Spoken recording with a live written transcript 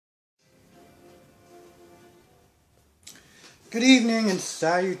Good evening and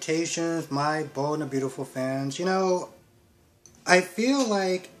salutations, my bold and beautiful fans. I feel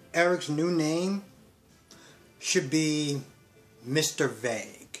like Eric's new name should be Mr.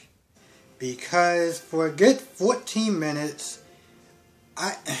 Vague. Because for a good 14 minutes,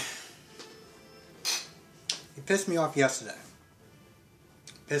 he pissed me off yesterday.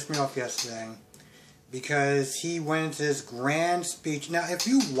 Because he went into this grand speech. Now, if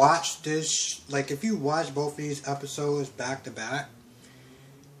you watch if you watch both of these episodes back to back,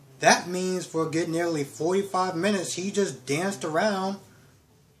 that means for a good nearly 45 minutes, he just danced around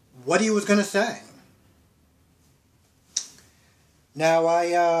what he was going to say. Now,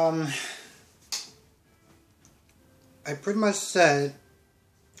 I pretty much said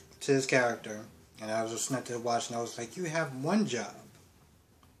to his character, and I was listening to the watch, and I was like, you have one job.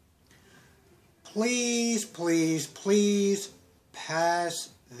 Please, please, please pass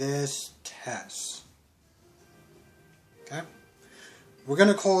this test. Okay? We're going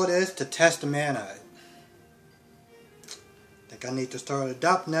to call this to test the manhood. I think I need to start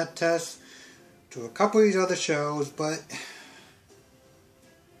adapting that test to a couple of these other shows, but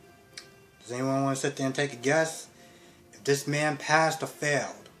does anyone want to sit there and take a guess if this man passed or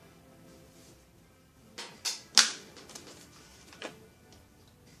failed?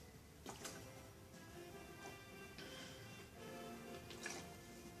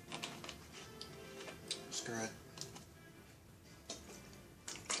 Screw it.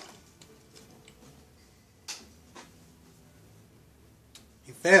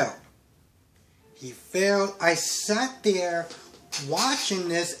 He failed. He failed. I sat there watching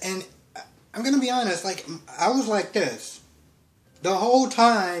this, and I'm gonna be honest, I was like this. The whole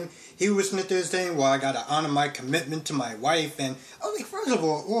time he was sitting there saying, well, I gotta honor my commitment to my wife, and I was like, first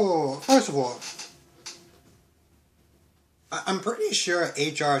of all, I'm pretty sure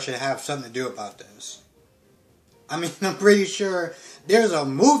HR should have something to do about this. I mean, I'm pretty sure there's a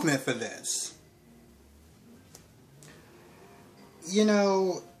movement for this.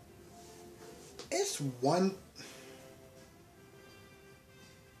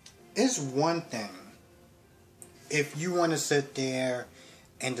 It's one thing if you want to sit there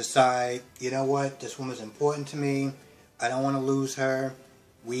and decide, you know what, this woman's important to me, I don't want to lose her,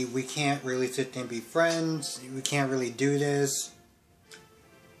 we can't really sit there and be friends, we can't really do this.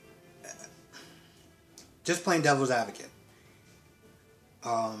 Just playing devil's advocate.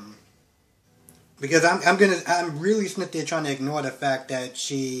 Because I'm really sitting there trying to ignore the fact that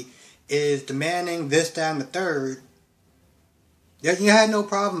she is demanding this, that, and the third. That you had no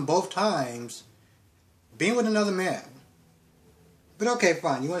problem both times being with another man. But okay,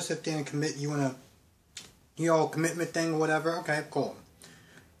 fine. You want to sit there and commit, commitment thing or whatever. Okay, cool.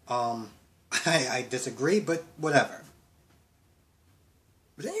 I disagree, but whatever.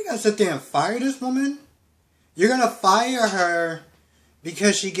 But then you're going to sit there and fire this woman? You're going to fire her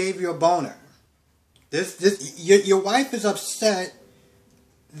because she gave you a boner. Your wife is upset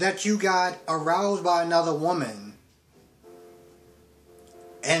that you got aroused by another woman.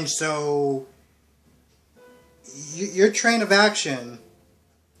 And so, your train of action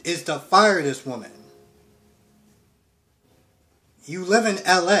is to fire this woman. You live in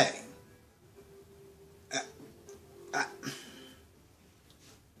LA.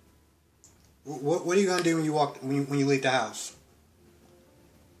 What are you gonna do when you leave the house?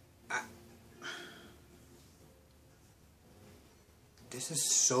 This is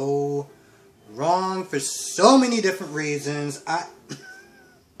so wrong for so many different reasons. I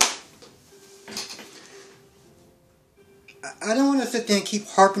don't want to sit there and keep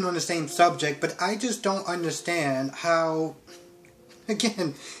harping on the same subject, but I just don't understand how,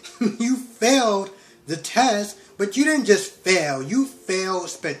 again, you failed the test, but you didn't just fail, you failed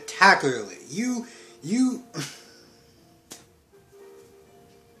spectacularly. You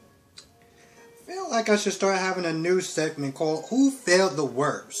feel like I should start having a new segment called Who Failed the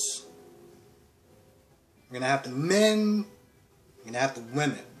Worst? We're going to have the men, we're going to have the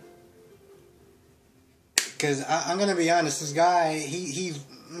women. Because I'm going to be honest, this guy,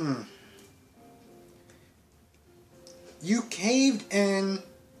 you caved in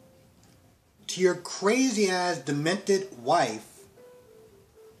to your crazy-ass, demented wife,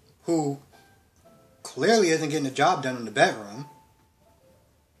 who clearly isn't getting the job done in the bedroom.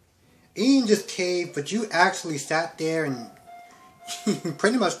 You didn't just cave, but you actually sat there and you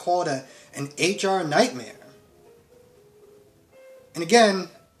pretty much called an HR nightmare. And again,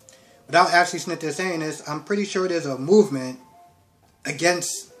 without actually sitting there saying this, I'm pretty sure there's a movement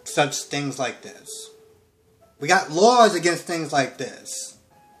against such things like this. We got laws against things like this.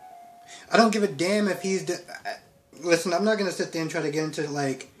 I don't give a damn if he's... Listen, I'm not going to sit there and try to get into,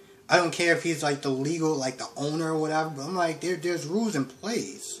 I don't care if he's like the legal, like the owner or whatever, but I'm like, there's rules in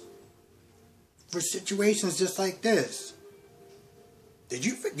place for situations just like this. Did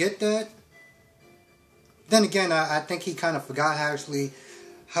you forget that? Then again, I think he kind of forgot actually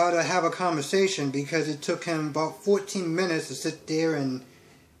how to have a conversation, because it took him about 14 minutes to sit there and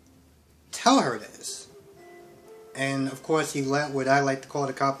tell her this. And of course he let what I like to call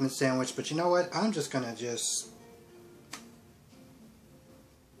the compliment sandwich, but you know what? I'm just gonna just...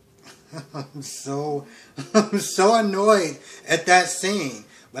 I'm so annoyed at that scene.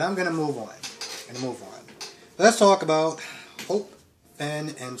 But I'm gonna move on. Let's talk about Hope, Finn,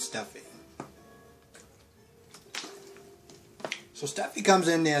 and Steffy. So Steffy comes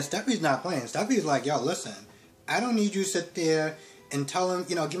in there. Steffy's not playing. Steffy's like, yo, listen, I don't need you to sit there and tell him,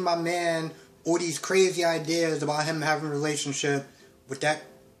 give my man all these crazy ideas about him having a relationship with that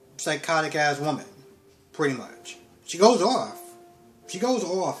psychotic ass woman. Pretty much. She goes off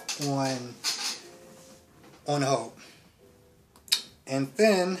on Hope. And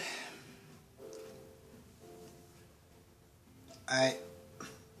Finn, I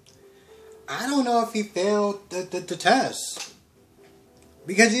don't know if he failed the test.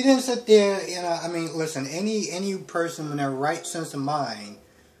 Because he didn't sit there, listen, any person in their right sense of mind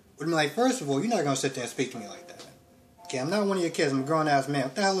would be like, first of all, you're not going to sit there and speak to me like that. Okay, I'm not one of your kids, I'm a grown-ass man.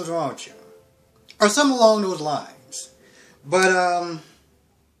 What the hell is wrong with you? Or something along those lines. But,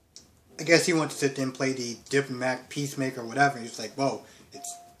 I guess he wanted to sit there and play the diplomat, peacemaker, whatever. He's like, whoa,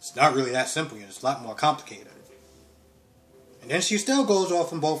 it's not really that simple. It's a lot more complicated. And then she still goes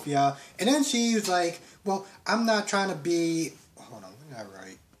off on both of y'all. And then she's like, well, I'm not trying to be... Hold on, is that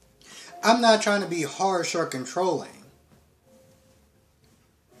right? I'm not trying to be harsh or controlling.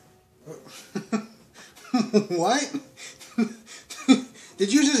 What?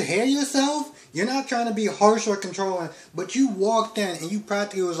 Did you just hear yourself? You're not trying to be harsh or controlling, but you walked in and you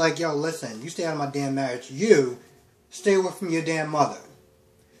practically was like, yo, listen, you stay out of my damn marriage. You stay away from your damn mother.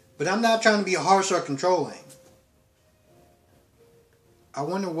 But I'm not trying to be harsh or controlling. I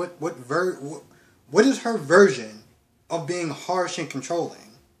wonder what is her version of being harsh and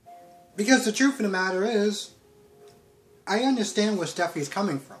controlling. Because the truth of the matter is, I understand where Steffy's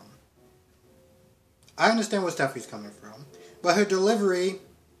coming from. But her delivery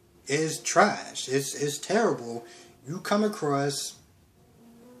is trash. It's terrible. You come across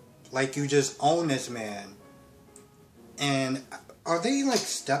like you just own this man. And are they like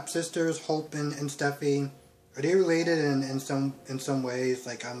stepsisters, Hope and Steffy? Are they related in some ways?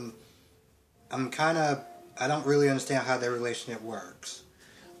 Like I'm kind of, I don't really understand how their relationship works.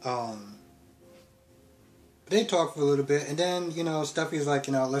 They talk for a little bit, and then Steffy's like,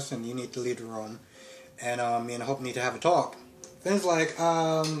 listen, you need to leave the room, and me and Hope need to have a talk. Finn's like,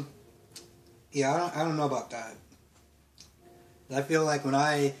 yeah, I don't know about that. I feel like when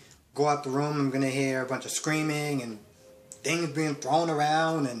I go out the room, I'm gonna hear a bunch of screaming and things being thrown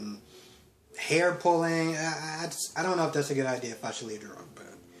around and hair pulling. I don't know if that's a good idea if I should leave the room, but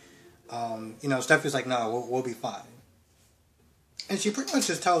Steffy's like, no, we'll be fine. And she pretty much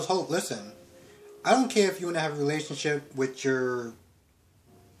just tells Hope, listen, I don't care if you want to have a relationship with your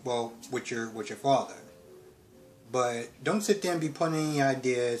father, but don't sit there and be putting any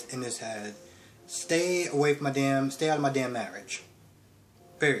ideas in his head. Stay out of my damn marriage.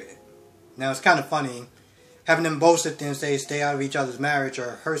 Period. Now it's kind of funny having them both sit there and say stay out of each other's marriage,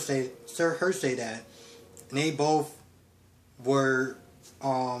 or her say that, and they both were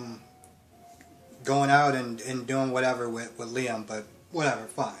going out and doing whatever with Liam, but whatever,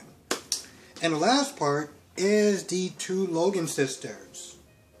 fine. And the last part is the two Logan sisters.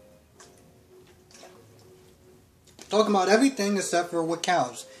 Talking about everything except for what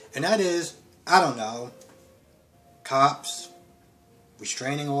counts. And that is, I don't know, cops,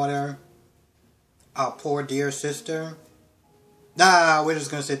 restraining order, our poor dear sister. Nah, we're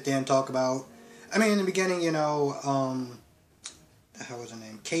just going to sit there and talk about, in the beginning, the hell was her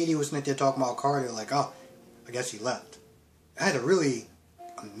name? Katie was sitting there talking about Carter, like, oh, I guess he left. I had a really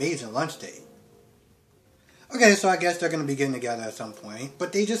amazing lunch date. Okay, so I guess they're going to be getting together at some point.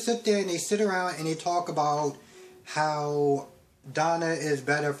 But they just sit there and they sit around and they talk about how Donna is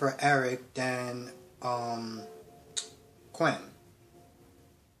better for Eric than Quinn.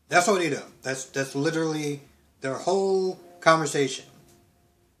 That's what they do. That's literally their whole conversation.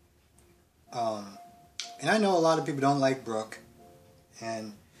 And I know a lot of people don't like Brooke.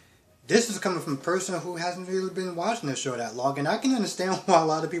 And this is coming from a person who hasn't really been watching this show that long. And I can understand why a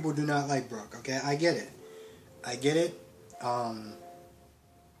lot of people do not like Brooke. Okay, I get it.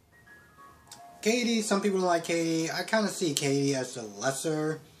 Katie, some people don't like Katie. I kind of see Katie as the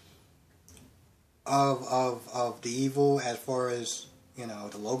lesser of the evil as far as you know,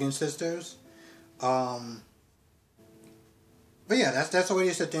 the Logan sisters. But yeah, that's what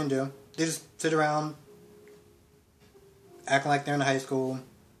they sit there and do. They just sit around, acting like they're in high school,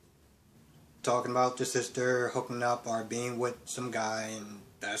 talking about their sister hooking up or being with some guy, and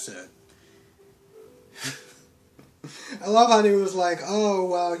that's it. I love how they was like, oh,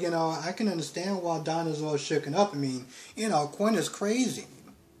 well, you know, I can understand why Donna's all shooken up. I mean, you know, Quinn is crazy.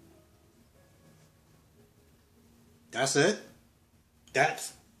 That's it.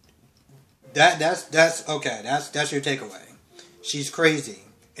 That's okay. That's your takeaway. She's crazy,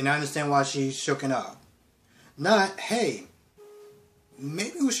 and I understand why she's shooken up. Not, hey,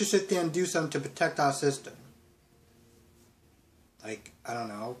 maybe we should sit there and do something to protect our sister. Like, I don't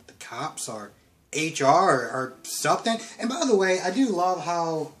know, the cops or HR or something. And by the way, I do love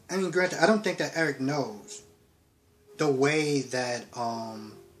how, I mean, granted, I don't think that Eric knows the way that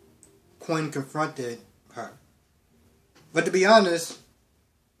Quinn confronted her. But to be honest,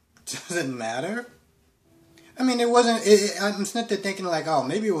 does it matter? I mean, it wasn't, I'm sitting there thinking like, oh,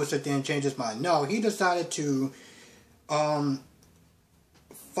 maybe it will sit there and change his mind. No, he decided to fire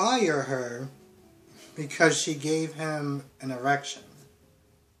her because she gave him an erection.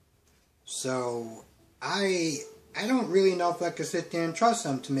 So, I don't really know if I could sit there and trust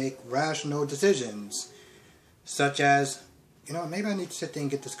him to make rational decisions. Such as, you know, maybe I need to sit there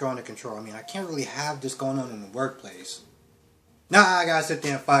and get this girl under control. I mean, I can't really have this going on in the workplace. Nah, I gotta sit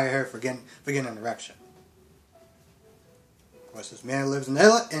there and fire her for getting an erection. Of course, this man lives in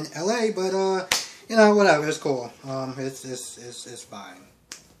LA, but, you know, whatever, it's cool. It's fine.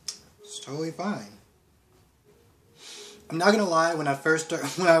 It's totally fine. I'm not gonna lie, when I first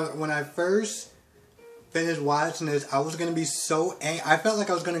finished watching this, I was gonna be so angry. I felt like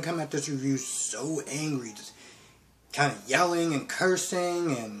I was gonna come at this review so angry, just kind of yelling and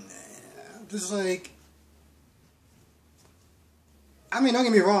cursing, and just like, I mean, don't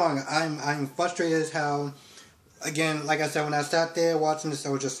get me wrong, I'm frustrated as hell. Again, like I said, when I sat there watching this, I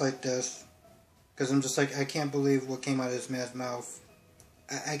was just like this, because I'm just like, I can't believe what came out of this man's mouth.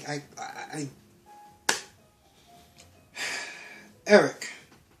 Eric,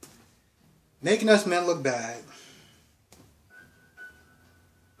 making us men look bad.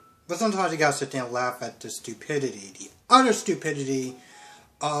 But sometimes you gotta sit there and laugh at the stupidity, the utter stupidity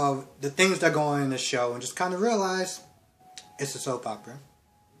of the things that go on in the show, and just kind of realize it's a soap opera.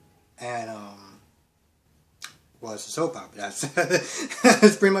 And, well, it's a soap opera. That's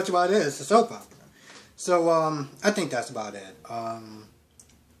pretty much what it is. It's a soap opera. So, I think that's about it. I'm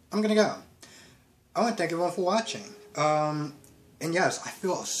gonna go. I want to thank everyone for watching. And yes, I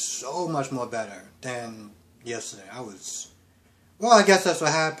feel so much more better than yesterday. Well, I guess that's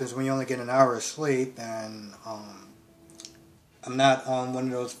what happens when you only get an hour of sleep, and, I'm not on one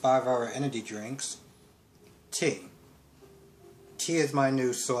of those 5-hour energy drinks. Tea. Tea is my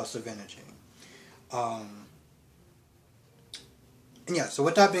new source of energy. And yeah, so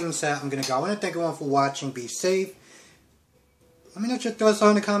with that being said, I'm going to go. I want to thank everyone for watching. Be safe. Let me know what your thoughts are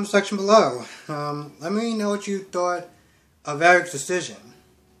in the comment section below. Let me know what you thought of Eric's decision.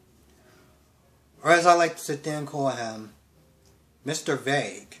 Or as I like to sit there and call him, Mr.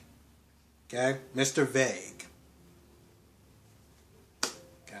 Vague. Okay? Mr. Vague.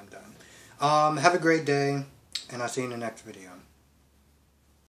 Okay, I'm done. Have a great day, and I'll see you in the next video.